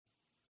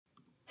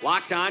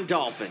Locked On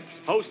Dolphins,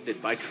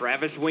 hosted by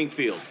Travis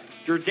Wingfield,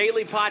 your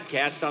daily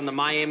podcast on the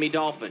Miami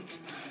Dolphins,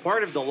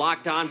 part of the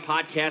Locked On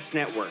Podcast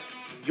Network,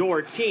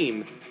 your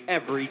team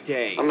every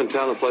day. I'm in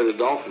town to play the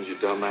Dolphins, you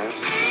dumbass.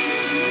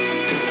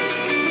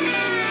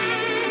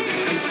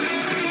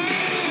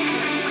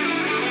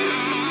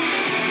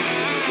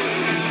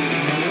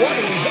 What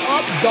is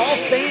up, Dolph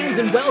fans,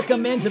 and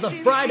welcome into the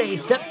Friday,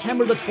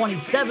 September the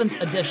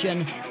 27th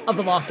edition of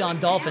the Locked On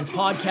Dolphins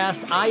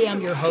podcast. I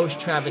am your host,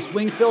 Travis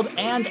Wingfield,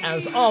 and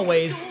as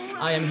always,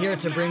 I am here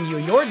to bring you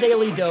your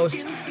daily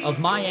dose of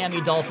Miami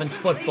Dolphins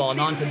football.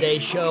 And on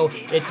today's show,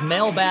 it's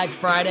Mailbag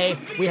Friday.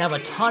 We have a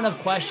ton of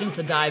questions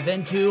to dive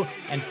into,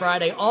 and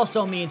Friday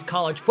also means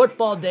College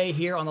Football Day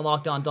here on the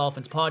Locked On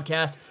Dolphins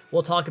podcast.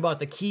 We'll talk about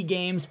the key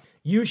games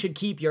you should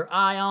keep your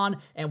eye on,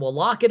 and we'll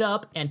lock it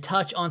up and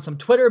touch on some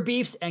Twitter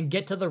beefs and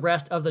get to the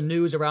rest of the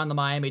news around the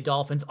Miami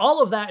Dolphins.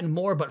 All of that and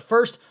more, but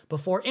first,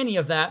 before any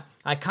of that,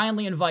 I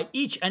kindly invite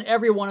each and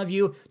every one of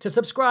you to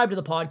subscribe to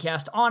the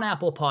podcast on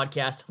Apple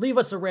Podcasts. Leave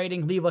us a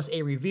rating, leave us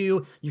a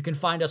review. You can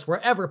find us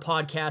wherever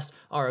podcasts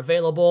are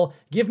available.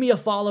 Give me a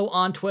follow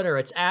on Twitter.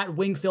 It's at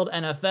Wingfield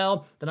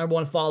NFL. The number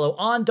one follow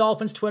on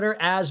Dolphins Twitter,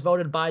 as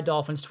voted by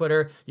Dolphins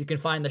Twitter. You can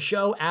find the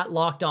show at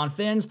Locked On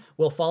Fins.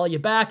 We'll follow you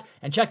back,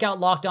 and check out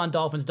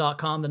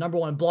LockedOnDolphins.com, the number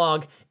one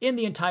blog in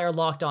the entire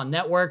Locked On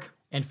network.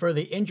 And for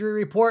the injury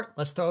report,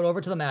 let's throw it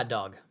over to the Mad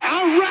Dog. All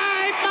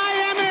right,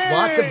 Miami!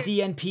 Lots of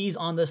DNPs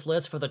on this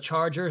list for the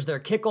Chargers. They're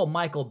Kickle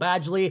Michael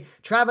Badgley,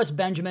 Travis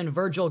Benjamin,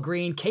 Virgil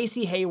Green,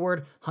 Casey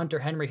Hayward, Hunter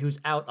Henry, who's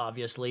out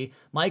obviously,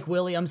 Mike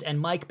Williams,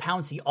 and Mike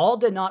Pouncey all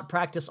did not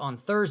practice on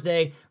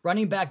Thursday.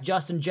 Running back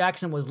Justin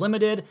Jackson was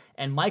limited,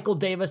 and Michael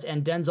Davis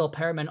and Denzel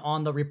Perriman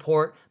on the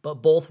report,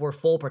 but both were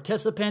full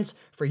participants.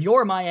 For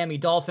your Miami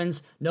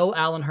Dolphins, no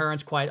Allen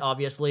Hurns quite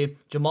obviously.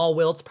 Jamal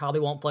Wiltz probably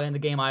won't play in the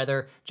game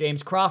either.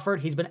 James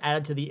Crawford, he's been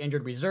added to the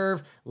injured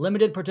reserve.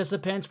 Limited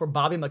participants were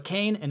Bobby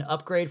McCain, an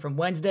upgrade from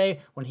Wednesday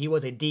when he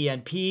was a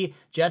DNP.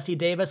 Jesse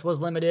Davis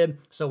was limited,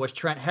 so was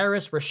Trent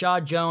Harris,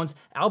 Rashad Jones,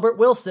 Albert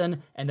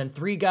Wilson, and then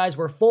three guys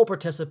were full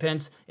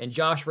participants in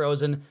Josh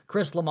Rosen,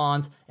 Chris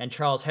Lamons, and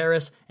Charles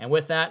Harris. And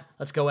with that,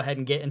 let's go ahead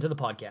and get into the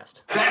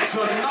podcast. That's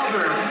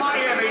another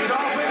Miami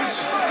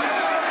Dolphins.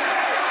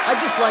 I'd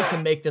just like to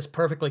make this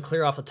perfectly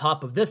clear off the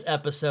top of this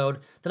episode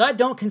that I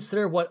don't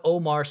consider what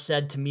Omar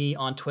said to me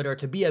on Twitter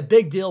to be a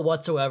big deal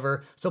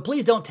whatsoever, so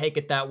please don't take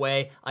it that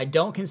way. I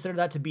don't consider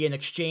that to be an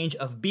exchange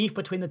of beef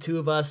between the two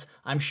of us.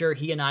 I'm sure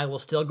he and I will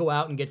still go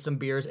out and get some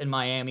beers in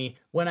Miami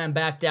when I'm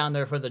back down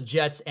there for the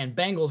Jets and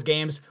Bengals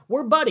games.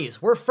 We're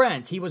buddies, we're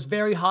friends. He was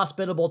very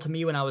hospitable to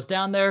me when I was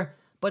down there,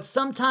 but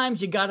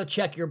sometimes you gotta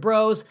check your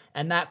bros,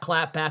 and that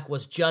clapback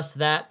was just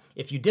that.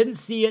 If you didn't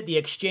see it, the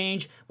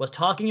exchange was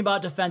talking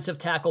about defensive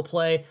tackle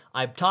play.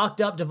 I talked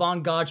up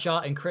Davon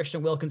Godchaux and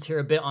Christian Wilkins here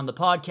a bit on the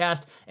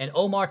podcast, and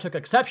Omar took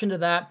exception to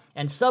that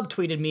and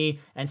subtweeted me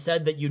and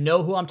said that you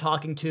know who I'm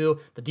talking to.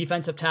 The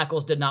defensive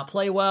tackles did not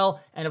play well,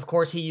 and of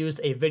course he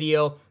used a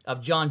video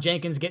of John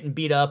Jenkins getting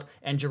beat up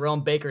and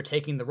Jerome Baker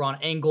taking the wrong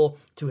angle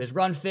to his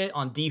run fit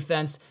on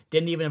defense.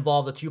 Didn't even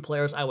involve the two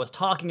players I was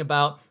talking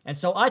about, and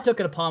so I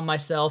took it upon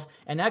myself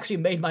and actually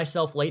made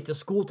myself late to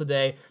school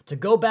today to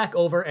go back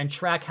over and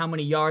track how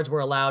many yards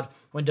were allowed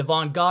when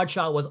Davon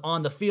Godchaux was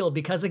on the field,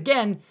 because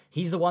again,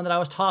 he's the one that I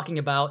was talking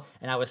about,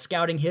 and I was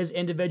scouting his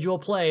individual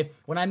play.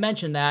 When I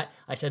mentioned that,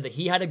 I said that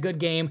he had a good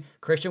game,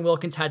 Christian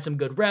Wilkins had some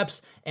good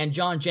reps, and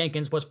John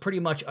Jenkins was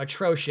pretty much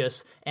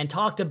atrocious, and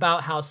talked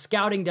about how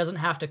scouting doesn't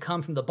have to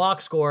come from the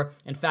box score.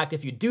 In fact,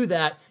 if you do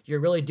that,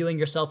 you're really doing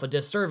yourself a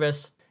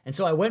disservice. And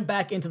so I went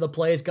back into the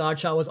plays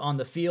Godchaux was on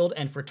the field,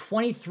 and for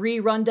 23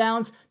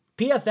 rundowns,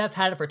 PFF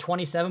had it for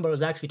 27, but it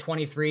was actually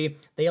 23.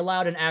 They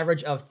allowed an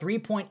average of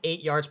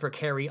 3.8 yards per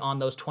carry on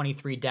those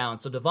 23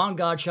 downs. So Davon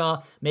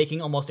Godchaux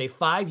making almost a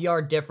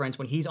 5-yard difference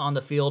when he's on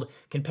the field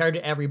compared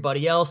to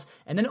everybody else.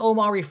 And then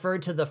Omar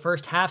referred to the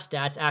first half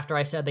stats after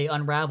I said they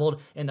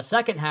unraveled in the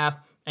second half.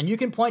 And you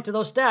can point to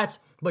those stats,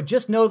 but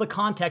just know the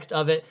context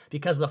of it,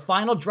 because the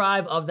final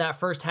drive of that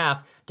first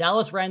half,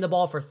 Dallas ran the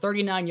ball for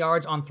 39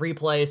 yards on 3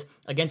 plays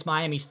against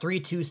Miami's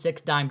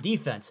 3-2-6 dime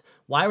defense.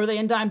 Why were they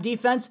in dime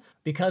defense?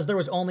 Because there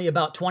was only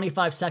about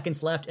 25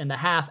 seconds left in the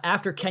half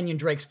after Kenyon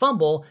Drake's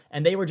fumble,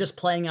 and they were just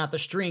playing out the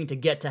string to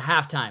get to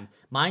halftime.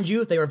 Mind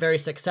you, they were very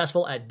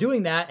successful at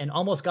doing that and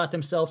almost got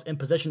themselves in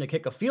position to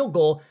kick a field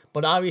goal,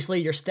 but obviously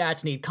your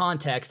stats need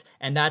context,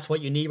 and that's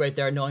what you need right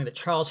there, knowing that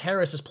Charles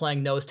Harris is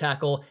playing nose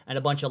tackle and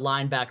a bunch of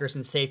linebackers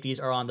and safeties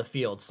are on the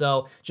field.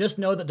 So just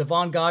know that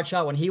Davon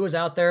Godchaux, when he was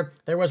out there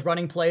was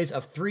running plays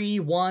of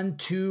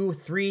 3-1-2,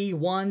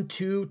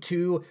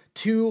 3-1-2-2,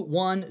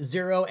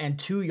 2-1-0, and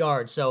 2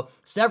 yards. So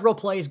several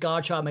plays,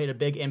 Godchaux made a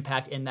big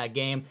impact in that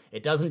game.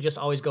 It doesn't just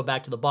always go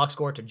back to the box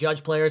score to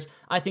judge players.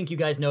 I think you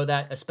guys know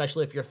that,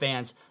 especially if you're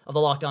fans of the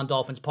Locked On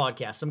Dolphins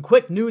podcast. Some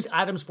quick news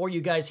items for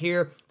you guys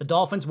here. The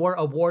Dolphins were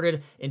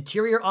awarded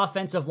interior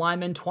offensive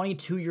lineman,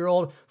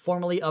 22-year-old,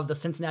 formerly of the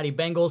Cincinnati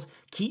Bengals,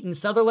 Keaton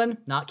Sutherland,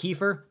 not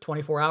Kiefer,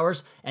 24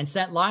 hours, and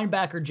sent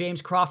linebacker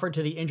James Crawford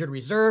to the injured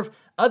reserve.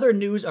 Other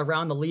news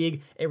around the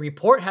league, a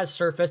report has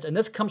surfaced, and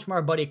this comes from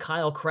our buddy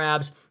Kyle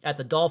Krabs at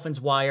the Dolphins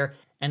Wire,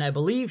 and I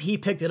believe he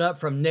picked it up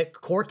from Nick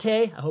Corte.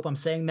 I hope I'm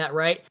saying that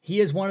right. He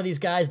is one of these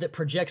guys that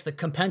projects the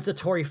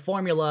compensatory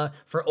formula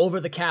for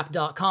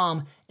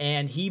overthecap.com,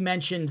 and he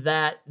mentioned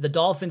that the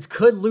Dolphins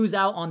could lose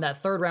out on that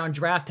third-round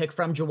draft pick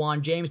from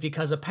Ja'Wuan James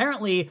because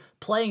apparently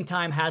playing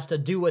time has to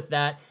do with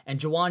that, and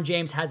Ja'Wuan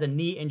James has a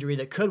knee injury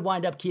that could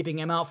wind up keeping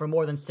him out for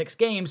more than 6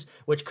 games,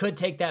 which could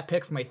take that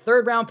pick from a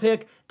third-round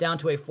pick down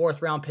to a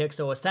fourth-round pick.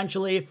 So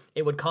essentially,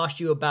 it would cost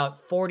you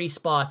about 40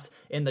 spots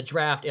in the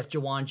draft if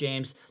Ja'Wuan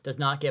James does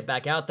not get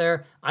back out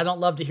there. I don't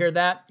love to hear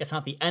that. It's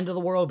not the end of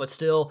the world, but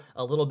still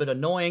a little bit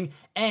annoying.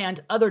 And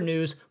other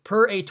news,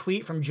 per a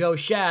tweet from Joe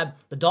Shab,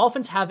 the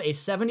Dolphins have a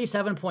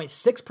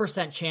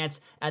 77.6%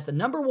 chance at the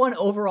number 1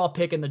 overall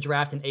pick in the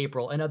draft in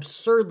April, an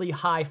absurdly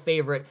high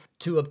favorite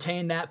to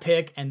obtain that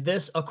pick, and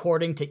this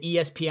according to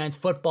ESPN's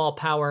Football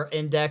Power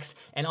Index.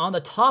 And on the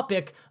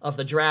topic of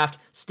the draft,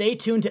 stay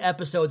tuned to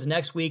episodes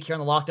next week here on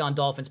the Locked On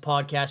Dolphins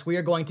podcast. We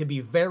are going to be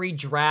very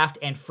draft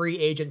and free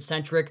agent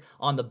centric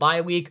on the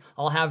bye week.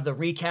 I'll have the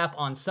recap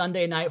on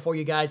Sunday night for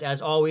you guys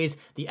as always,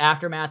 the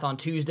aftermath on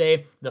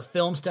Tuesday, the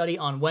film study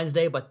on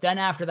Wednesday, but then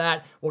after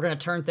that, we're going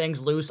to turn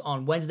things loose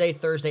on Wednesday,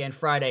 Thursday, and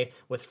Friday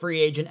with free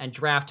agent and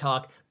draft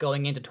talk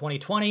going into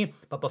 2020.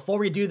 But before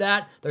we do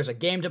that, there's a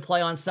game to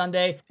play on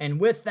Sunday, and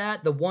with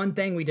that, the one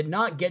thing we did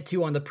not get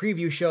to on the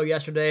preview show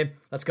yesterday,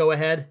 let's go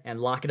ahead and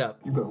lock it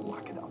up. You better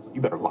lock it up. You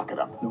better lock it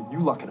up. No, you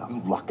lock it up.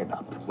 You lock it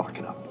up. Lock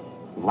it up.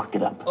 Lock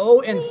it up.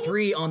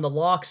 0-3 on the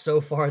locks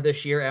so far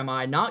this year, am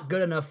I? Not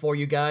good enough for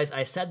you guys.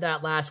 I said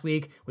that last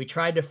week. We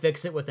tried to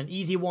fix it with an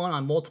easy one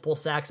on multiple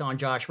sacks on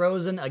Josh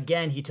Rosen.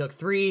 Again, he took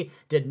 3,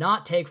 did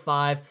not take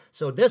 5.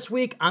 So this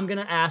week, I'm going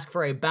to ask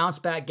for a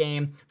bounce-back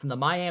game from the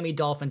Miami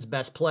Dolphins'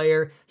 best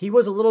player. He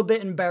was a little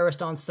bit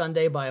embarrassed on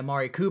Sunday by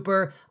Amari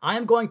Cooper. I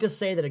am going to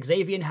say that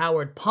Xavier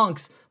Howard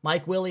punks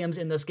Mike Williams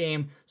in this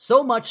game,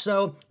 so much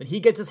so that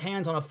he gets his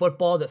hands on a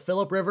football that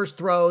Phillip Rivers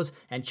throws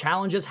and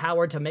challenges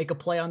Howard to make a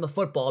play on the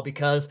football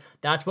because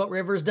that's what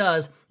Rivers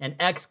does, and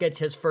X gets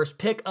his first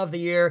pick of the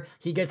year.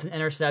 He gets an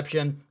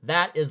interception.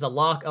 That is the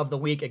lock of the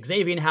week.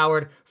 Xavier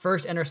Howard,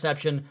 first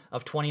interception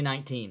of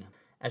 2019.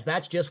 As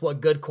that's just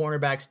what good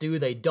cornerbacks do.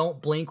 They don't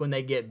blink when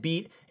they get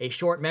beat, a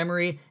short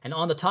memory. And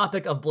on the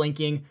topic of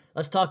blinking,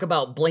 let's talk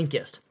about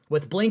Blinkist.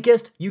 With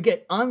Blinkist, you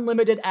get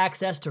unlimited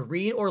access to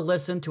read or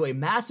listen to a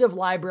massive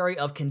library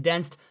of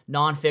condensed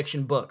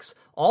nonfiction books.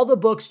 All the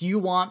books you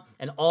want,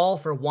 and all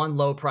for one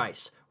low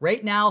price.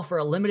 Right now, for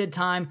a limited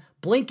time,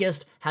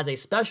 Blinkist has a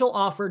special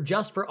offer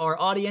just for our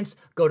audience.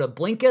 Go to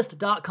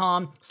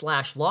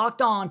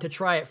Blinkist.com/lockedon to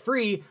try it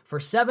free for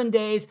 7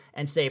 days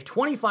and save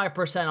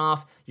 25%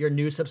 off your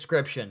new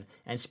subscription.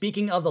 And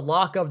speaking of the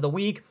lock of the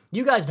week,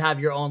 you guys have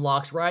your own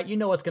locks, right? You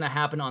know what's going to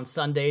happen on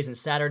Sundays and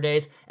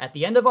Saturdays. At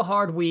the end of a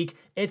hard week,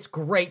 it's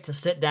great to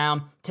sit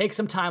down, take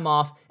some time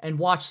off, and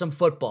watch some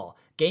football.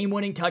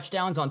 Game-winning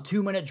touchdowns on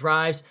 2-minute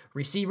drives,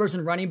 receivers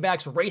and running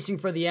backs racing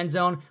for the end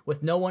zone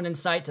with no one in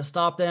sight to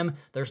stop them.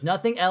 There's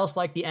nothing else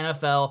like the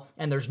NFL,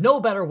 and there's no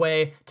better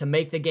way to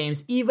make the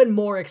games even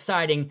more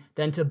exciting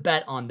than to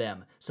bet on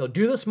them. So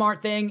do the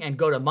smart thing and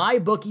go to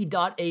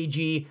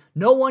mybookie.ag.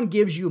 No one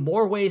gives you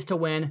more ways to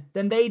win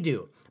than they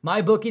do.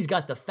 MyBookie's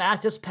got the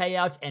fastest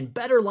payouts and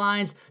better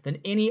lines than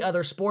any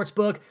other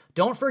sportsbook.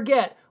 Don't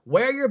forget,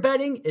 where you're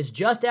betting is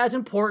just as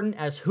important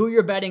as who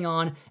you're betting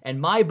on,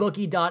 and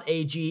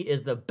mybookie.ag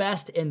is the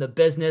best in the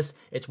business.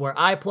 It's where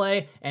I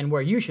play and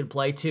where you should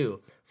play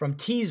too. From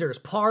teasers,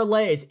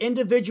 parlays,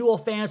 individual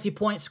fantasy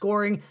point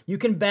scoring, you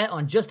can bet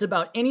on just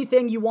about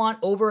anything you want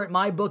over at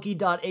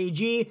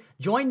mybookie.ag.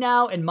 Join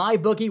now and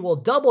MyBookie will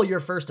double your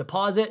first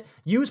deposit.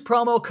 Use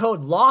promo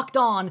code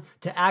LOCKEDON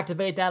to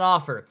activate that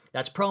offer.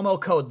 That's promo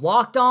code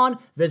LOCKEDON.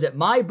 Visit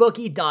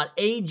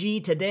mybookie.ag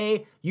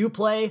today. You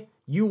play,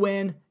 you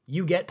win,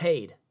 you get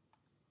paid.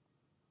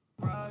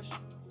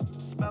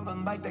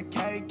 Smelling like the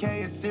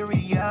KK is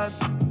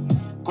serious.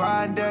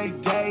 Grind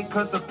every day,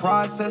 cause the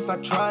process I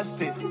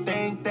trust it.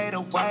 Think they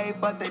the way,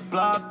 but they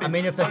bluff it. I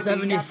mean, if the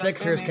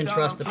 76ers can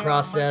trust the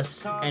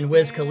process and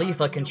Wiz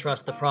Khalifa can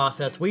trust the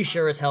process, we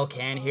sure as hell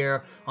can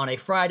here on a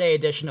Friday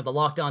edition of the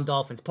Locked On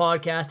Dolphins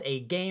podcast.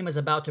 A game is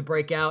about to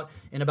break out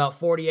in about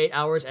 48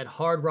 hours at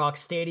Hard Rock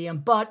Stadium,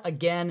 but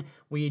again,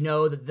 we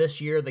know that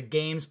this year the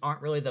games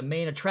aren't really the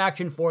main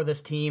attraction for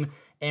this team.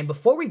 And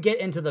before we get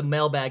into the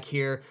mailbag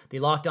here,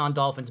 the Locked On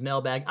Dolphins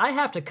mailbag, I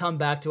have to come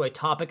back to a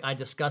topic I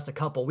discussed a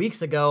couple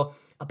weeks ago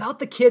about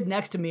the kid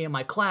next to me in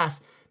my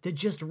class that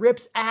just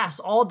rips ass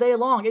all day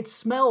long. It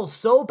smells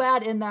so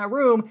bad in that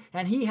room,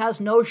 and he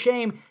has no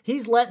shame.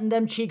 He's letting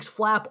them cheeks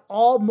flap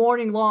all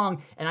morning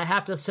long, and I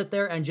have to sit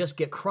there and just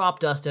get crop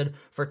dusted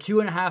for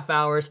 2.5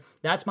 hours.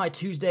 That's my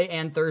Tuesday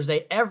and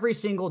Thursday every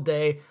single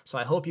day, so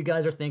I hope you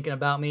guys are thinking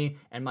about me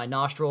and my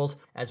nostrils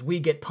as we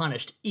get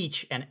punished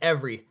each and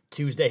every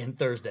Tuesday and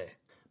Thursday.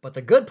 But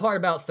the good part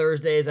about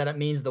Thursday is that it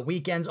means the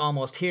weekend's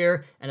almost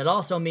here, and it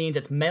also means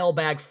it's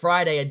Mailbag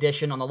Friday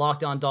edition on the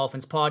Locked On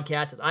Dolphins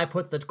podcast as I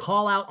put the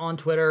call out on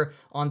Twitter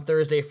on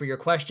Thursday for your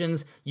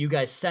questions. You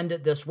guys send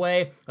it this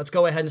way. Let's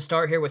go ahead and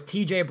start here with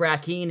TJ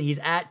Brackeen. He's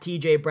at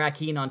TJ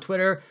Brackeen on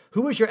Twitter.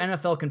 Who is your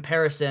NFL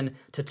comparison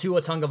to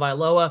Tua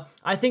Tagovailoa?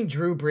 I think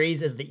Drew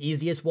Brees is the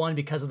easiest one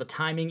because of the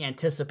timing,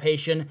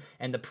 anticipation,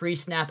 and the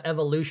pre-snap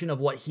evolution of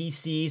what he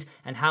sees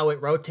and how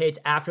it rotates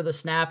after the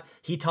snap.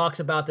 He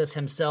talks about this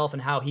himself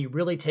and how he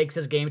really takes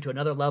his game to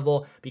another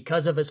level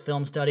because of his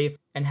film study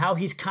and how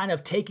he's kind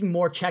of taking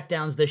more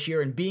checkdowns this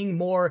year and being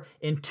more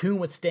in tune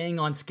with staying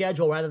on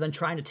schedule rather than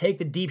trying to take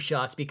the deep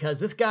shots, because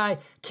this guy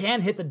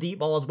can hit the deep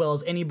ball as well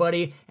as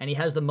anybody, and he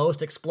has the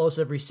most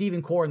explosive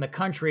receiving core in the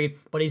country,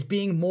 but he's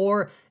being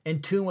more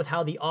in tune with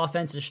how the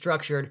offense is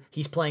structured.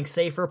 He's playing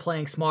safer,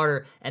 playing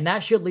smarter, and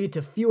that should lead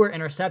to fewer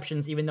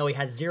interceptions, even though he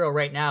has 0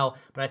 right now.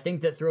 But I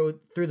think that through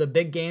the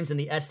big games in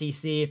the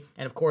SEC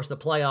and, of course, the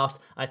playoffs,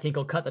 I think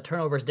he'll cut the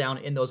turnovers down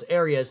in those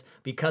areas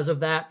because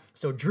of that.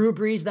 So Drew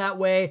Brees that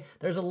way.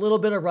 There's a little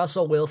bit of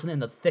Russell Wilson in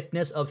the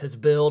thickness of his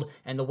build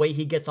and the way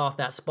he gets off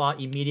that spot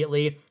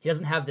immediately. He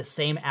doesn't have the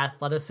same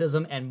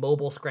athleticism and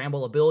mobile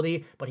scramble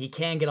ability, but he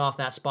can get off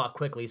that spot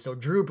quickly. So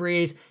Drew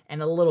Brees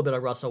and a little bit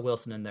of Russell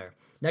Wilson in there.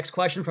 Next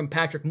question from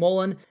Patrick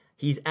Mullen.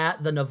 He's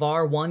at the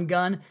Navarre One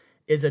Gun.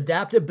 Is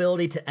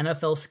adaptability to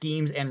NFL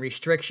schemes and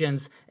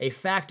restrictions a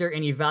factor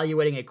in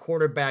evaluating a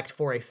quarterback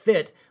for a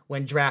fit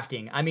when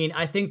drafting? I mean,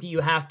 I think that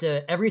you have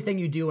to, everything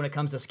you do when it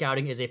comes to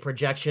scouting is a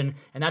projection,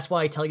 and that's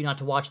why I tell you not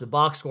to watch the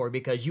box score,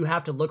 because you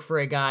have to look for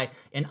a guy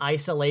in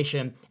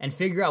isolation and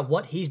figure out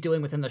what he's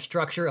doing within the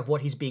structure of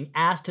what he's being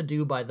asked to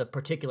do by the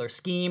particular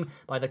scheme,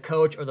 by the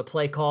coach or the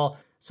play call.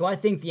 So I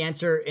think the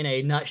answer in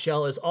a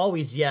nutshell is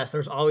always yes.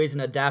 There's always an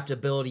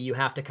adaptability you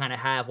have to kind of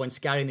have when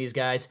scouting these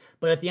guys.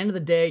 But at the end of the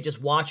day,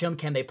 just watch them.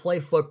 Can they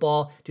play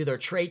football? Do their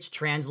traits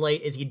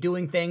translate? Is he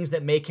doing things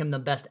that make him the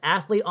best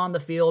athlete on the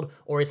field?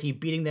 Or is he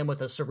beating them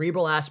with a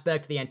cerebral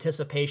aspect, the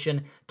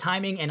anticipation,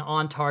 timing, and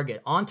on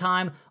target? On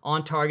time,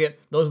 on target.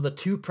 Those are the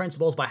two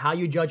principles by how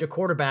you judge a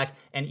quarterback.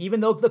 And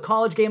even though the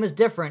college game is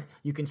different,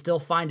 you can still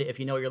find it if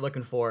you know what you're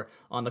looking for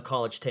on the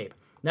college tape.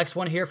 Next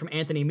one here from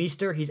Anthony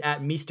Meester. He's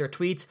at Meester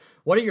Tweets.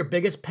 What are your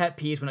biggest pet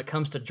peeves when it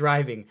comes to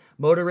driving?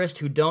 Motorists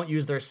who don't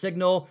use their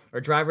signal, or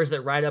drivers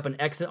that ride up an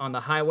exit on the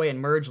highway and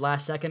merge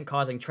last second,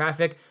 causing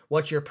traffic?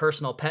 What's your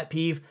personal pet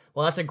peeve?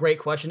 Well, that's a great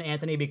question,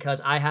 Anthony,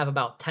 because I have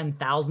about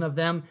 10,000 of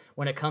them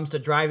when it comes to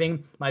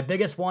driving. My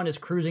biggest one is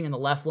cruising in the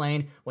left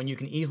lane when you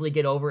can easily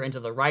get over into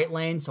the right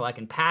lane so I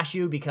can pass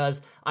you,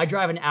 because I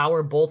drive an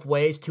hour both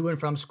ways to and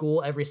from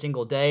school every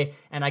single day,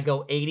 and I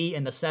go 80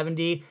 in the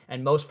 70,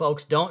 and most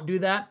folks don't do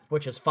that,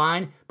 which is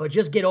fine, but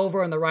just get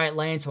over in the right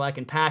lane so I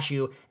can pass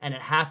you, and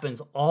it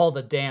happens all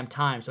the damn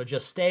time. So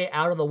just stay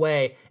out of the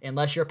way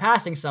unless you're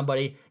passing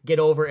somebody. Get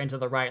over into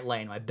the right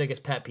lane. My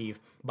biggest pet peeve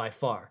by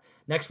far.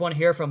 Next one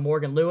here from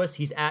Morgan Lewis.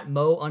 He's at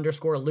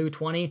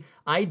Mo_Lou20.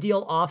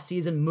 Ideal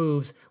offseason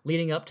moves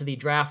leading up to the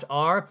draft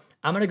are.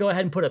 I'm going to go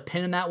ahead and put a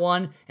pin in that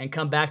one and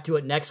come back to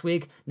it next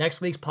week.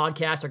 Next week's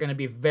podcasts are going to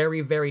be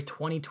very, very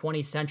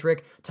 2020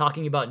 centric,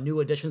 talking about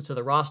new additions to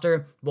the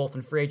roster, both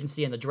in free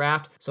agency and the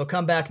draft. So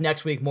come back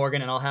next week,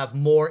 Morgan, and I'll have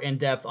more in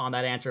depth on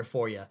that answer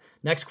for you.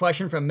 Next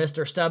question from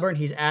Mr. Stubborn.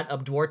 He's at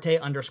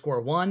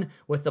Abduarte_1.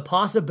 With the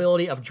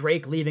possibility of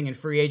Drake leaving in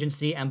free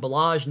agency and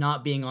Balaj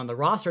not being on the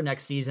roster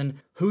next season,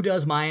 who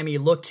does Miami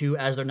look to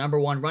as their number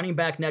one running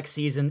back next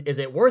season? Is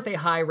it worth a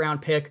high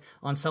round pick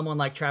on someone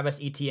like Travis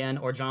Etienne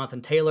or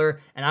Jonathan Taylor?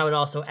 And I would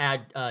also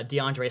add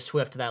DeAndre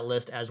Swift to that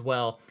list as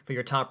well for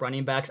your top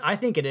running backs. I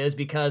think it is,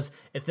 because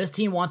if this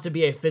team wants to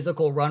be a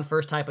physical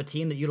run-first type of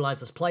team that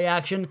utilizes play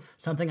action,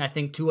 something I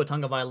think Tua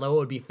Tagovailoa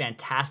would be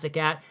fantastic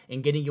at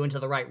in getting you into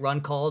the right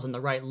run calls and the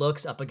right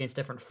looks up against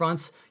different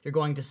fronts you're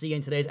going to see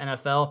in today's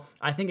NFL,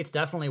 I think it's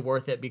definitely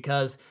worth it,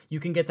 because you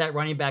can get that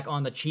running back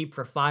on the cheap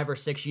for 5 or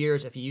 6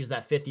 years if you use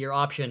that 5th-year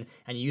option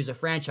and you use a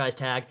franchise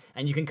tag,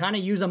 and you can kind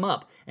of use them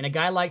up. And a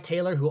guy like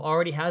Taylor, who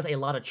already has a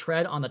lot of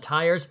tread on the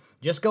tires,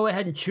 just go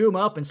ahead and chew him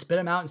up and spit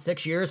him out in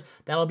 6 years.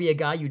 That'll be a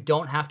guy you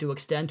don't have to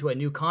extend to a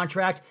new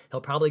contract.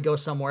 He'll probably go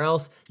somewhere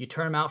else. You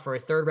turn him out for a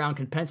 3rd-round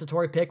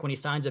compensatory pick when he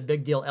signs a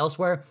big deal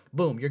elsewhere.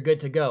 Boom, you're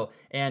good to go.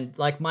 And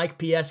like Mike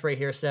PS right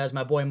here says,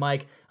 my boy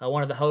Mike,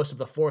 one of the hosts of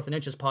the 4th and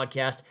Inches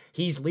podcast,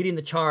 he's leading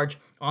the charge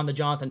on the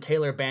Jonathan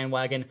Taylor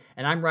bandwagon,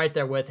 and I'm right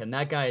there with him.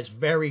 That guy is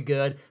very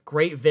good,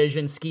 great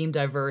vision, scheme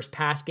diverse,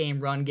 pass game,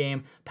 run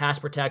game, pass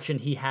protection.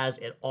 He has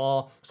it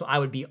all. So I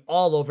would be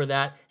all over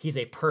that. He's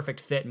a perfect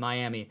fit in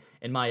Miami,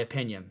 in my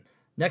opinion.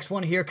 Next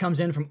one here comes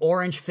in from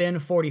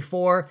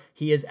OrangeFin44.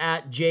 He is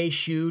at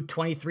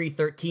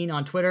JShoe2313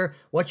 on Twitter.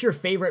 What's your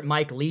favorite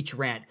Mike Leach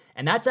rant?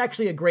 And that's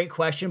actually a great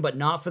question, but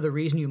not for the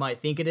reason you might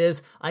think it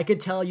is. I could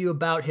tell you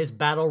about his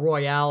Battle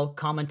Royale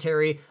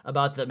commentary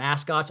about the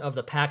mascots of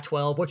the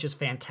Pac-12, which is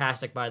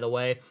fantastic, by the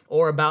way,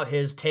 or about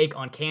his take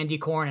on candy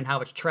corn and how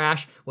it's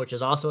trash, which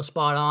is also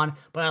spot on.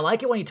 But I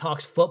like it when he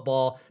talks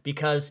football,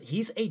 because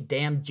he's a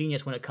damn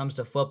genius when it comes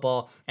to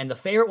football. And the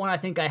favorite one I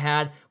think I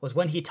had was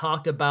when he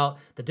talked about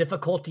the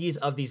difficulty difficulties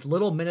of these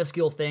little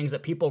minuscule things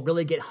that people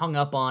really get hung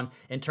up on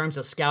in terms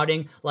of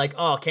scouting, like,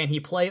 oh, can he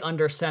play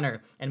under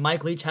center? And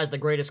Mike Leach has the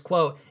greatest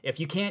quote: if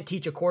you can't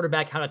teach a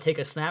quarterback how to take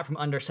a snap from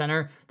under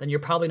center, then you're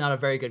probably not a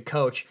very good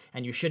coach,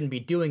 and you shouldn't be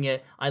doing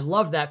it. I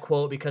love that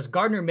quote because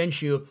Gardner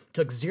Minshew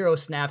took 0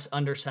 snaps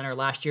under center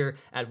last year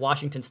at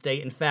Washington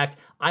State. In fact,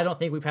 I don't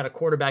think we've had a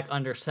quarterback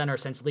under center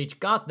since Leach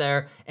got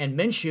there, and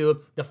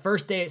Minshew, the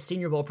first day at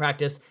Senior Bowl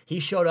practice, he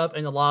showed up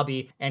in the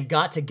lobby and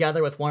got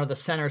together with one of the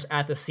centers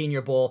at the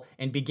Senior Bowl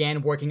and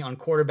began working on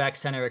quarterback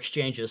center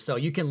exchanges. So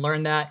you can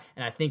learn that,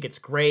 and I think it's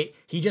great.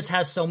 He just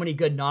has so many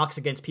good knocks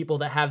against people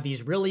that have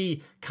these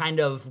really kind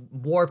of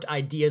warped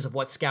ideas of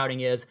what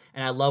scouting is,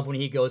 and I love when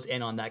he goes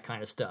in on that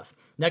kind of stuff.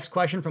 Next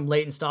question from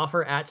Leighton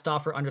Stauffer, at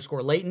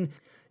Stauffer_Leighton.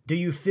 Do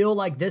you feel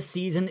like this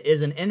season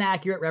is an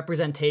inaccurate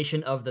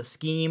representation of the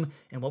scheme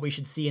and what we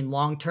should see in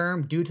long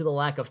term due to the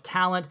lack of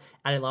talent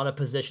at a lot of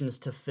positions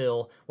to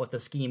fill what the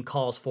scheme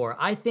calls for?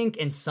 I think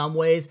in some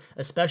ways,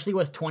 especially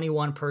with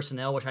 21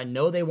 personnel, which I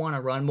know they want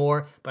to run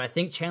more, but I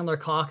think Chandler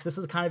Cox, this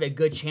is kind of a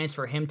good chance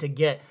for him to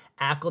get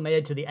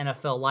acclimated to the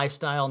NFL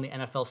lifestyle and the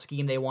NFL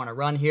scheme they want to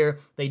run here.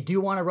 They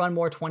do want to run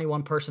more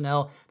 21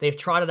 personnel. They've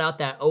trotted out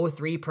that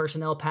 03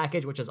 personnel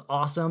package, which is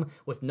awesome,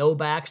 with no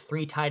backs,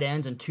 3 tight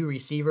ends, and 2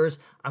 receivers.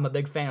 I'm a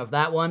big fan of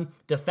that one.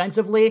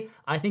 Defensively,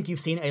 I think you've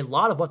seen a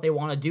lot of what they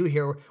want to do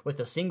here with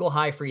the single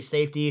high free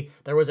safety.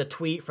 There was a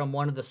tweet from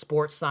one of the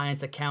sports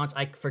science accounts,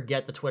 I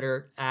forget the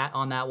Twitter @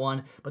 on that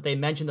one, but they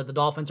mentioned that the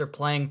Dolphins are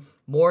playing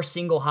more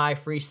single high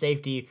free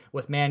safety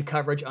with man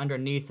coverage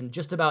underneath than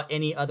just about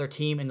any other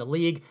team in the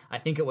league. I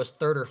think it was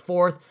 3rd or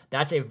 4th.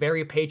 That's a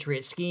very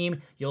Patriot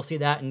scheme. You'll see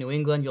that in New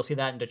England. You'll see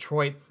that in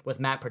Detroit with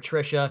Matt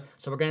Patricia.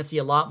 So we're going to see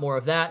a lot more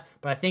of that.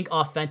 But I think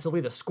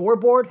offensively, the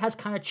scoreboard has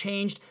kind of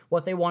changed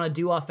what they want to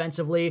do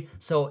offensively.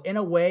 So in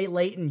a way,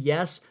 Leighton,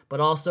 yes,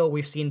 but also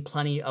we've seen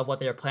plenty of what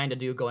they're planning to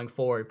do going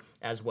forward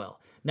as well.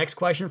 Next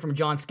question from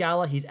John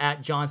Scala. He's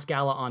at John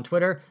Scala on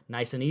Twitter.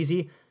 Nice and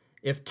easy.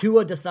 If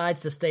Tua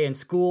decides to stay in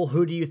school,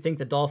 who do you think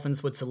the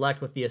Dolphins would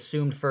select with the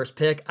assumed first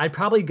pick? I'd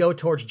probably go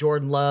towards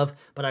Jordan Love,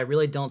 but I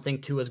really don't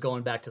think Tua's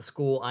going back to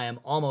school. I am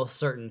almost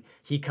certain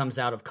he comes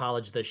out of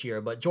college this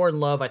year, but Jordan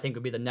Love I think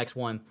would be the next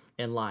one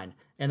in line.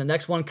 And the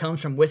next one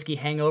comes from Whiskey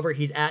Hangover.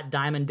 He's at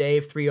Diamond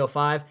Dave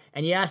 305,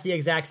 and he asked the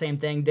exact same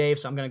thing, Dave,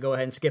 so I'm going to go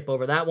ahead and skip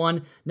over that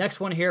one.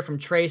 Next one here from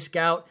Trey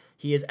Scout.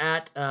 He is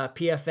at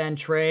PFN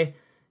Trey.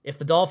 If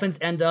the Dolphins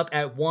end up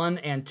at 1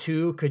 and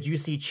 2, could you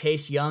see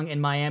Chase Young in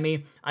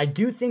Miami? I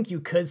do think you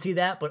could see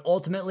that, but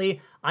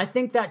ultimately, I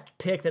think that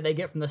pick that they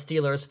get from the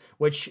Steelers,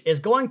 which is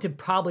going to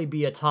probably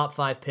be a top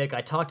 5 pick. I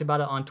talked about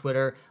it on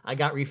Twitter. I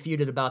got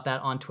refuted about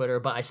that on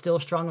Twitter, but I still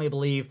strongly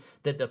believe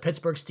that the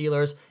Pittsburgh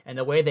Steelers and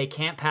the way they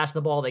can't pass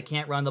the ball, they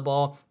can't run the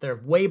ball, they're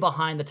way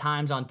behind the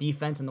times on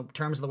defense in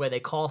terms of the way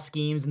they call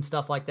schemes and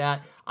stuff like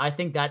that. I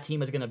think that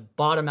team is going to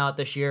bottom out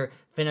this year,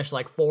 finish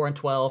like 4 and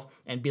 12,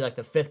 and be like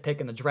the 5th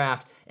pick in the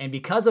draft. And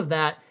because of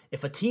that,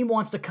 if a team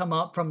wants to come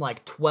up from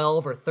like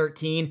 12 or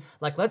 13,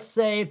 like let's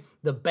say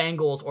the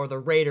Bengals or the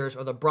Raiders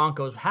or the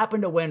Broncos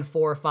happen to win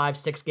 4 or 5,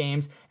 6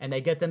 games, and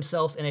they get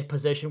themselves in a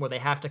position where they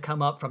have to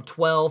come up from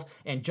 12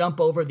 and jump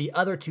over the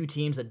other 2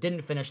 teams that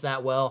didn't finish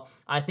that well,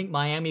 I think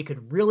Miami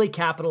could really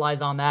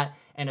capitalize on that.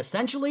 And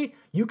essentially,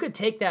 you could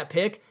take that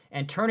pick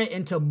and turn it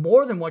into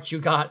more than what you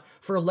got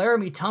for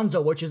Laramie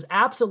Tunsil, which is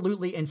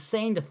absolutely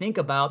insane to think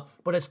about,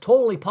 but it's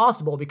totally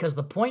possible because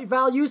the point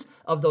values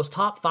of those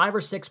top 5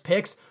 or 6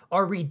 picks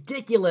are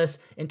ridiculous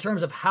in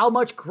terms of how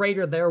much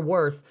greater they're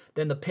worth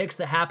than the picks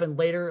that happen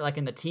later, like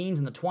in the teens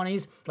and the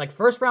 20s. Like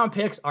first round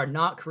picks are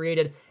not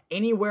created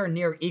anywhere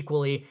near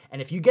equally.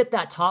 And if you get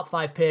that top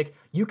 5 pick,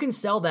 you can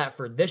sell that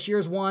for this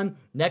year's 1,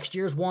 next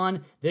year's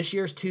 1, this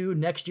year's 2,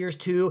 next year's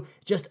 2,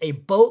 just a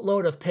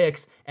boatload of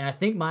picks. And I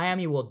think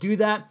Miami will do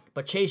that.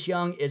 But Chase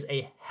Young is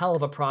a hell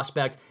of a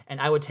prospect, and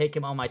I would take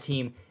him on my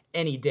team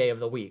any day of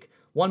the week.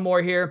 One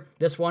more here.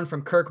 This one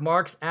from Kirk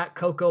Marks at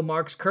Coco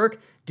Marks Kirk.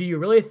 Do you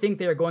really think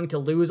they are going to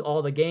lose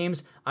all the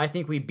games? I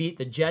think we beat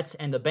the Jets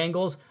and the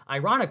Bengals.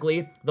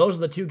 Ironically, those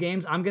are the 2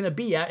 games I'm going to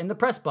be at in the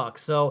press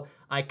box. So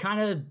I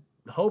kind of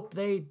hope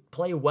they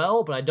play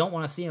well, but I don't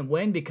want to see him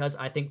win because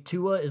I think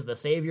Tua is the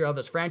savior of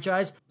this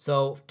franchise.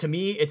 So to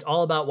me, it's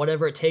all about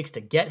whatever it takes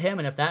to get him.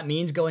 And if that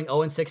means going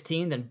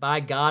 0-16, then by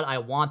God, I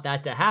want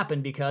that to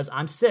happen because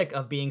I'm sick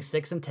of being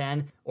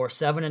 6-10 or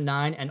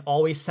 7-9 and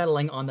always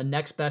settling on the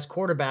next best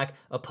quarterback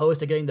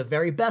opposed to getting the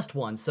very best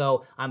one.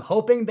 So I'm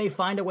hoping they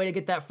find a way to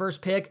get that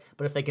first pick,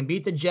 but if they can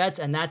beat the Jets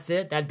and that's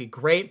it, that'd be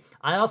great.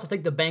 I also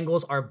think the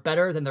Bengals are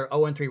better than their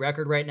 0-3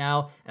 record right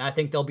now, and I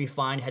think they'll be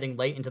fine heading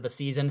late into the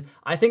season.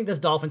 I think this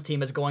Dolphins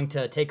team is going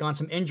to take on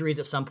some injuries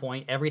at some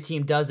point. Every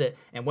team does it.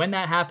 And when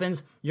that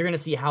happens, you're going to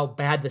see how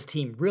bad this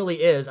team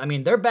really is. I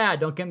mean, they're bad,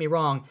 don't get me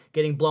wrong.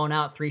 Getting blown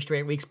out 3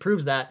 straight weeks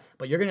proves that.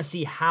 But you're going to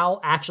see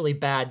how actually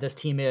bad this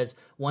team is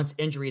once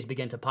injuries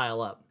begin to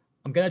pile up.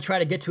 I'm going to try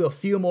to get to a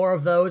few more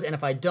of those, and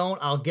if I don't,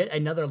 I'll get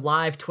another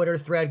live Twitter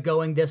thread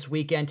going this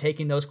weekend,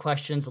 taking those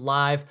questions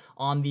live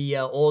on the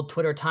old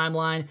Twitter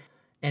timeline.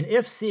 And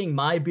if seeing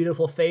my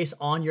beautiful face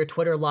on your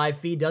Twitter live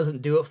feed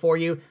doesn't do it for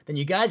you, then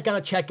you guys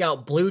gotta check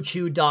out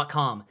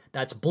BlueChew.com.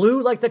 That's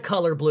blue like the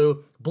color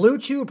blue. Blue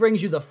Chew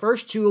brings you the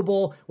first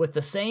chewable with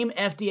the same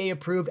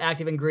FDA-approved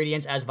active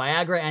ingredients as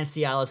Viagra and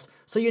Cialis,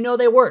 so you know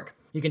they work.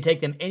 You can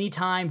take them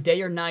anytime,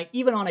 day or night,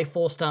 even on a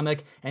full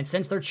stomach, and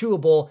since they're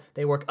chewable,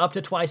 they work up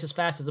to twice as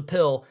fast as a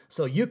pill,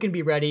 so you can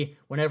be ready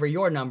whenever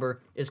your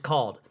number is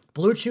called.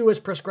 Blue Chew is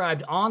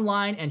prescribed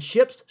online and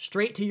ships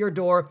straight to your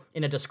door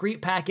in a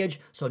discreet package,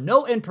 so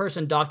no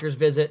in-person doctor's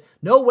visit,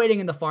 no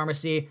waiting in the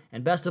pharmacy,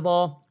 and best of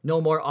all,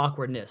 no more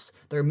awkwardness.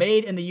 They're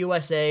made in the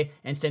USA,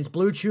 and since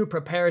Blue Chew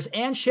prepares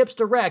and ships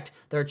direct,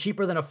 they're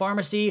cheaper than a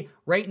pharmacy.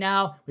 Right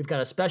now, we've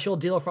got a special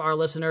deal for our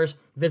listeners.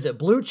 Visit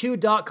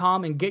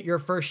BlueChew.com and get your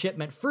first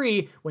shipment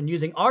free when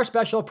using our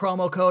special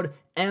promo code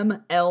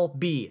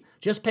MLB.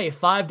 Just pay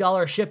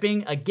 $5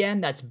 shipping. Again,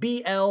 that's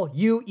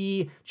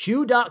BLUE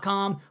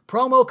Chew.com,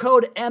 promo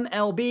code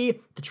MLB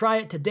to try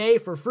it today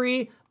for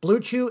free. Blue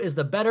Chew is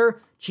the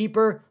better,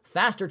 cheaper,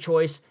 faster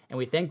choice, and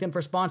we thank them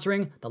for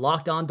sponsoring the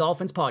Locked On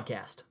Dolphins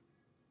podcast.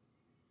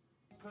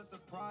 The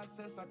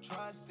process I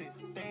trusted,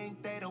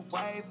 think they the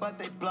way, but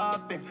they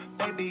bluffing.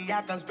 Baby,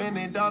 I can spend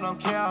it, don't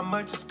care how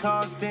much it's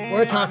costing.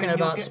 We're talking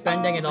about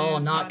spending it all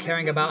and not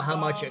caring about how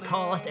much it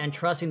cost and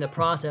trusting the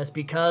process,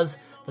 because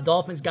the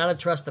Dolphins got to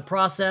trust the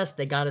process.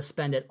 They got to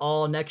spend it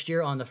all next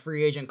year on the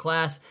free agent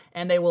class,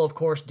 and they will, of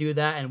course, do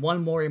that. And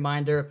one more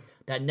reminder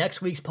that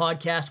next week's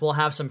podcast will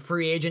have some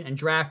free agent and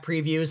draft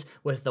previews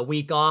with the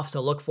week off, so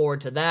look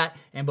forward to that.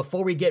 And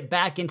before we get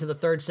back into the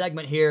third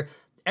segment here,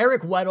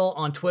 Eric Weddle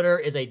on Twitter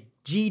is a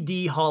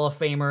GD Hall of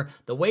Famer.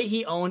 The way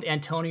he owned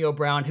Antonio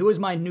Brown, who is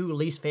my new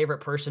least favorite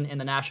person in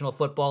the National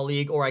Football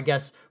League, or I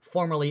guess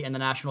formerly in the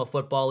National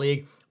Football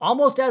League,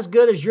 almost as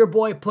good as your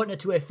boy putting it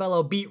to a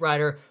fellow beat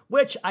writer,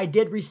 which I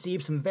did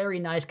receive some very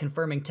nice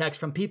confirming texts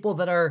from people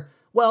that are,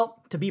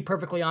 well, to be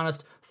perfectly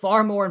honest,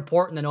 far more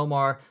important than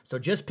Omar. So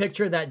just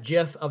picture that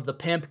gif of the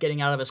pimp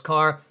getting out of his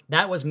car.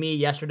 That was me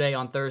yesterday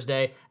on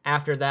Thursday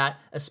after that,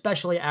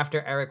 especially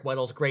after Eric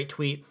Weddle's great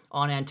tweet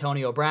on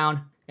Antonio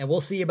Brown. And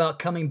we'll see about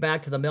coming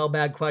back to the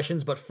mailbag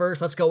questions, but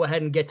first, let's go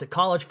ahead and get to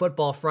College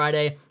Football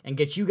Friday and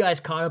get you guys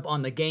caught up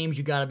on the games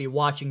you got to be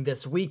watching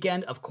this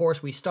weekend. Of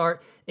course, we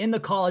start in the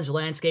college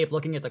landscape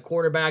looking at the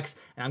quarterbacks,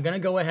 and I'm going to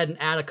go ahead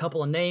and add a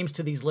couple of names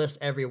to these lists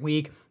every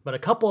week, but a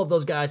couple of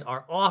those guys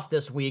are off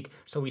this week.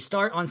 So we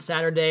start on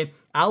Saturday,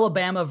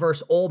 Alabama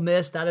versus Ole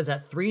Miss. That is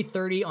at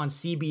 3:30 on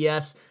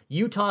CBS.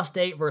 Utah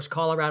State versus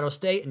Colorado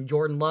State and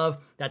Jordan Love.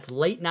 That's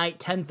late night,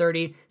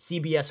 10:30,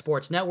 CBS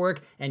Sports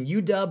Network. And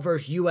UW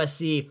versus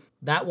USC.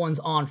 That one's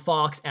on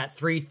Fox at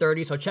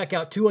 3:30. So check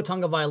out Tua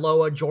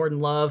Tagovailoa, Jordan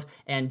Love,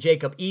 and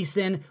Jacob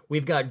Eason.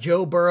 We've got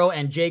Joe Burrow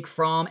and Jake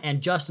Fromm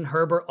and Justin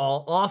Herbert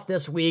all off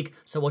this week,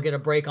 so we'll get a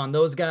break on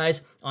those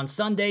guys. On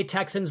Sunday,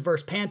 Texans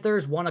versus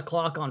Panthers, 1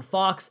 o'clock on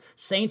Fox.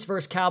 Saints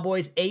versus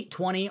Cowboys,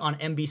 8:20 on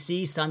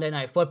NBC, Sunday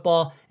Night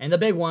Football. And the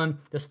big one,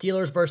 the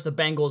Steelers versus the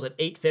Bengals at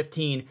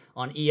 8:15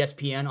 on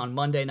ESPN on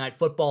Monday Night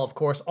Football. Of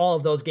course, all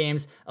of those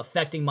games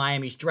affecting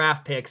Miami's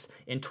draft picks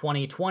in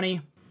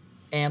 2020.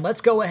 And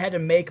let's go ahead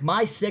and make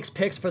my 6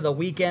 picks for the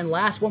weekend.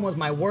 Last one was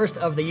my worst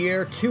of the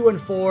year,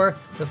 2-4,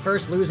 the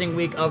first losing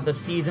week of the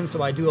season,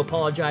 so I do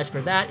apologize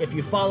for that if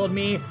you followed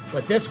me.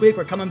 But this week,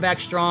 we're coming back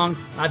strong.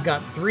 I've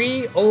got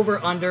 3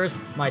 over-unders,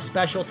 my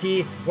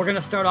specialty. We're going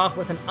to start off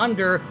with an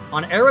under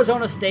on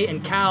Arizona State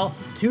and Cal,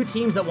 2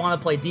 teams that want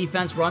to play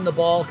defense, run the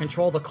ball,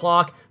 control the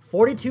clock.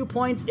 42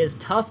 points is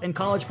tough in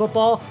college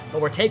football, but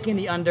we're taking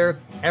the under.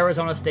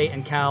 Arizona State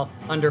and Cal,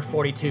 under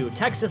 42.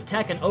 Texas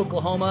Tech and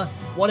Oklahoma,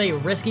 what a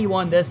risky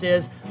one this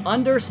is.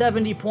 Under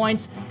 70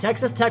 points.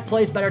 Texas Tech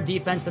plays better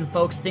defense than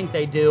folks think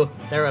they do.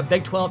 They're a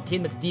Big 12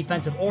 team that's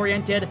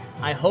defensive-oriented.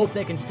 I hope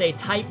they can stay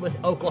tight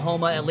with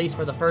Oklahoma, at least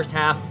for the first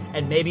half,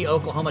 and maybe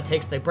Oklahoma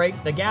takes the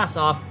gas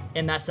off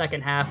in that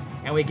second half,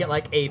 and we get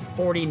like a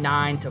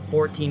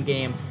 49-14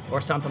 game or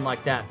something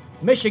like that.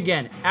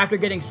 Michigan, after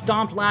getting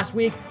stomped last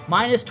week,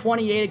 minus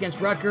 28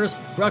 against Rutgers.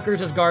 Rutgers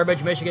is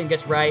garbage. Michigan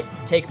gets right.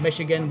 Take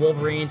Michigan,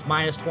 Wolverines,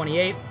 minus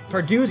 28.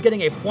 Purdue's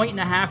getting a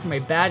 1.5 from a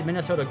bad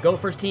Minnesota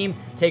Gophers team.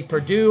 Take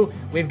Purdue.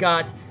 We've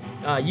got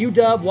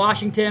UW,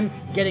 Washington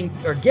giving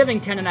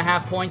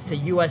 10.5 points to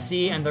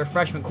USC and their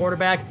freshman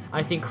quarterback.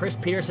 I think Chris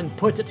Peterson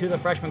puts it to the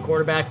freshman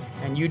quarterback,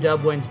 and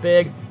UW wins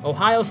big.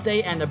 Ohio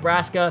State and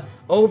Nebraska,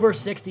 over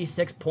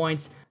 66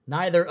 points.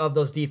 Neither of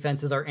those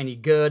defenses are any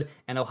good,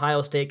 and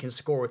Ohio State can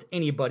score with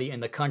anybody in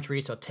the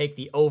country, so take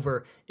the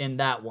over in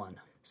that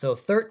one. So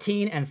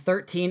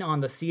 13-13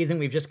 on the season.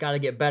 We've just got to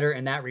get better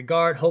in that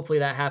regard. Hopefully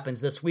that happens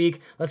this week.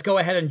 Let's go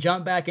ahead and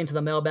jump back into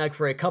the mailbag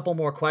for a couple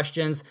more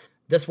questions.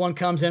 This one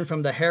comes in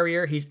from the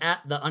Harrier. He's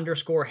at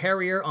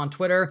 @_Harrier on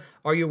Twitter.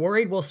 Are you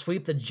worried we'll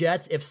sweep the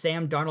Jets if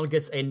Sam Darnold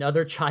gets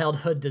another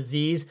childhood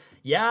disease?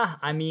 Yeah,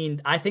 I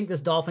mean, I think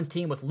this Dolphins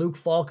team with Luke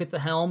Falk at the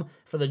helm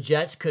for the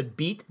Jets could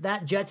beat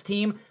that Jets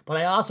team, but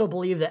I also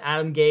believe that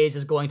Adam Gase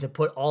is going to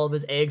put all of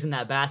his eggs in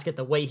that basket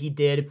the way he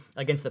did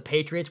against the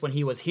Patriots when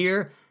he was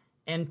here.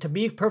 And to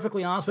be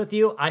perfectly honest with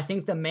you, I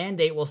think the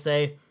mandate will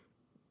say,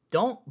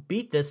 don't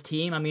beat this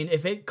team. I mean,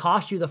 if it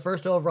costs you the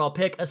first overall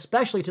pick,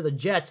 especially to the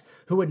Jets,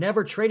 who would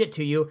never trade it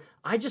to you,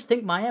 I just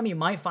think Miami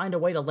might find a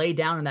way to lay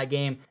down in that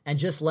game and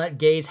just let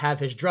Gase have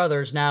his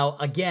druthers. Now,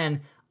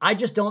 again, I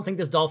just don't think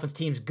this Dolphins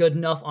team's good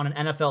enough on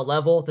an NFL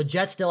level. The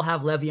Jets still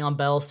have Le'Veon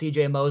Bell,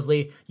 CJ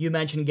Mosley. You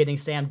mentioned getting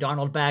Sam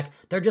Darnold back.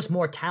 They're just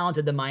more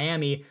talented than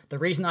Miami. The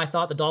reason I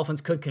thought the Dolphins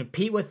could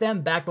compete with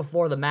them back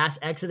before the mass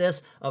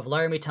exodus of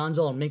Laramie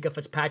Tunsil and Minkah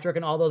Fitzpatrick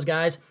and all those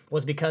guys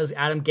was because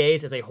Adam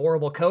Gase is a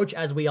horrible coach,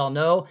 as we all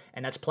know,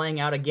 and that's playing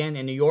out again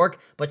in New York.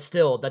 But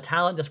still, the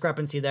talent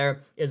discrepancy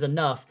there is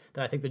enough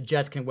that I think the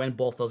Jets can win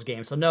both those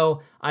games. So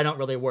no, I don't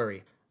really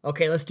worry.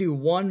 Okay, let's do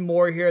one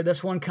more here.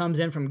 This one comes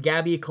in from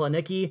Gabby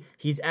Klinicki.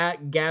 He's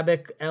at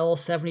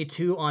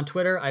GabicL72 on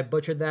Twitter. I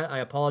butchered that. I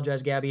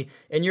apologize, Gabby.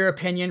 In your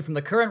opinion, from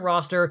the current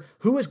roster,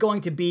 who is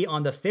going to be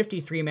on the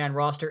 53-man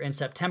roster in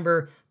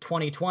September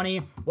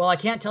 2020? Well, I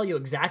can't tell you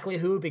exactly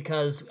who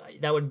because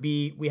that would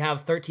be, we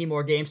have 13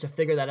 more games to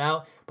figure that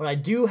out. But I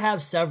do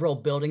have several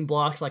building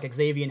blocks like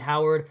Xavier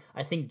Howard.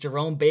 I think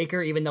Jerome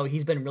Baker, even though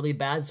he's been really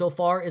bad so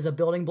far, is a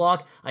building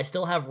block. I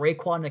still have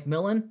Raekwon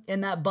McMillan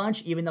in that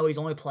bunch, even though he's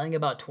only playing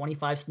about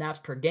 25 snaps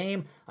per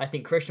game. I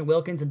think Christian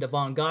Wilkins and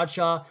Devon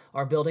Godshaw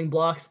are building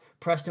blocks.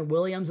 Preston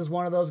Williams is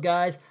one of those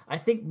guys. I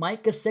think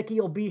Mike Gesicki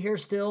will be here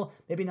still.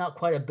 Maybe not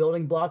quite a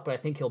building block, but I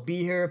think he'll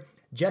be here.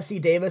 Jesse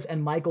Davis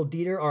and Michael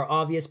Dieter are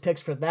obvious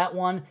picks for that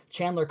one.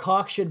 Chandler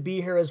Cox should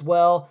be here as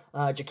well.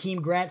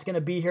 Jakeem Grant's going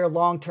to be here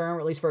long term, or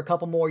at least for a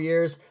couple more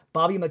years.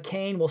 Bobby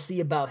McCain, we'll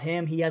see about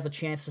him. He has a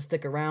chance to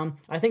stick around.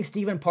 I think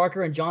Stephen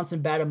Parker and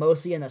Johnson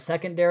Batamosi in the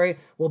secondary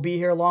will be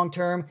here long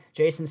term.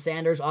 Jason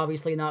Sanders,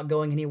 obviously not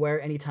going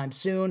anywhere anytime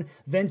soon.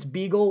 Vince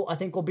Beagle, I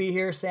think, will be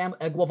here. Sam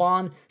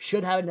Eguavoen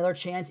should have another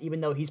chance, even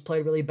though he's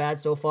played really bad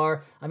so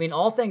far. I mean,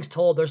 all things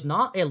told, there's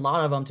not a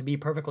lot of them, to be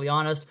perfectly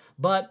honest,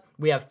 but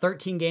we have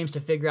 13 games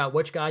to figure out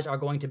which guys are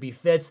going to be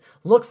fits.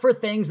 Look for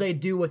things they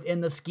do within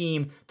the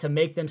scheme to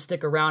make them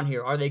stick around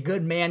here. Are they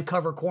good man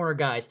cover corner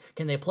guys?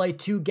 Can they play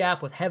two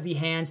gap with heavy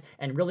hands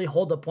and really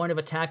hold the point of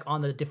attack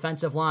on the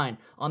defensive line?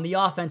 On the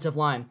offensive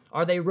line,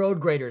 are they road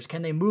graders?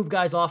 Can they move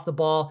guys off the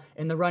ball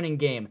in the running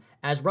game?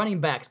 As running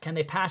backs, can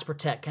they pass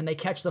protect? Can they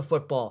catch the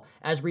football?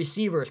 As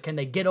receivers, can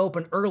they get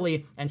open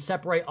early and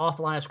separate off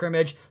the line of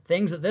scrimmage?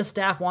 Things that this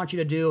staff wants you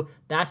to do,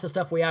 that's the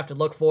stuff we have to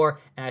look for,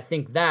 and I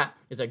think that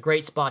is a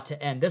great spot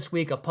to end this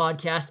week of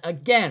podcast.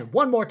 Again,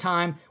 one more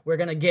time, we're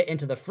going to get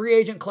into the free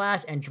agent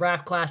class and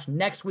draft class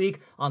next week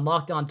on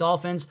Locked On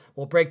Dolphins.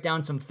 We'll break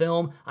down some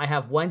film. I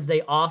have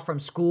Wednesday off from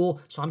school,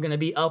 so I'm going to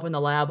be up in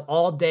the lab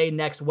all day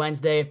next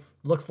Wednesday.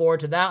 Look forward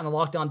to that on the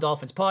Locked On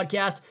Dolphins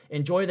podcast.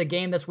 Enjoy the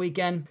game this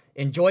weekend.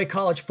 Enjoy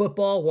college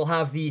football. We'll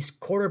have the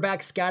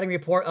quarterback scouting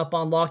report up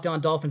on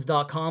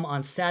LockedOnDolphins.com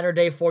on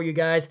Saturday for you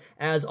guys,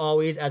 as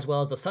always, as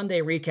well as the Sunday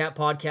recap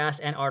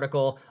podcast and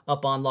article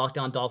up on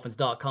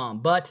LockedOnDolphins.com.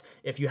 But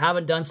if you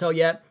haven't done so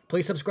yet,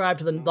 please subscribe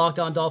to the Locked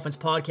On Dolphins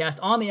podcast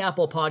on the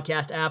Apple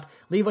Podcast app.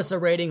 Leave us a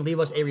rating, leave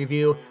us a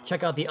review.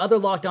 Check out the other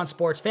Locked On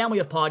Sports family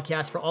of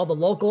podcasts for all the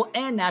local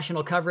and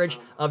national coverage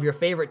of your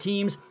favorite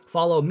teams.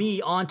 Follow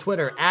me on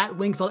Twitter at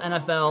Wingfield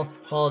NFL.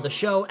 Follow the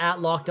show at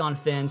Locked On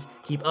Fins.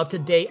 Keep up to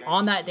date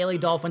on that Daily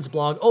Dolphins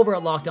blog over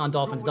at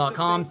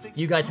LockedOnDolphins.com.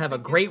 You guys have a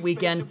great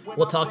weekend.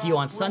 We'll talk to you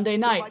on Sunday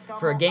night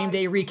for a game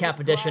day recap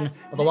edition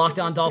of the Locked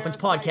On Dolphins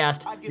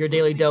podcast, your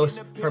daily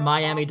dose for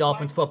Miami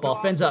Dolphins football.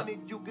 Fins up.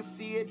 You can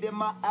see it in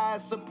my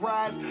eyes,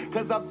 surprised,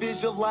 cause I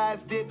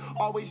visualized it.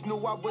 Always knew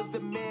I was the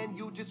man,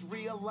 you just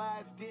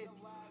realized it.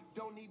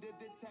 Don't need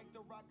a detector,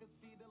 I can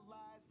see the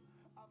lies.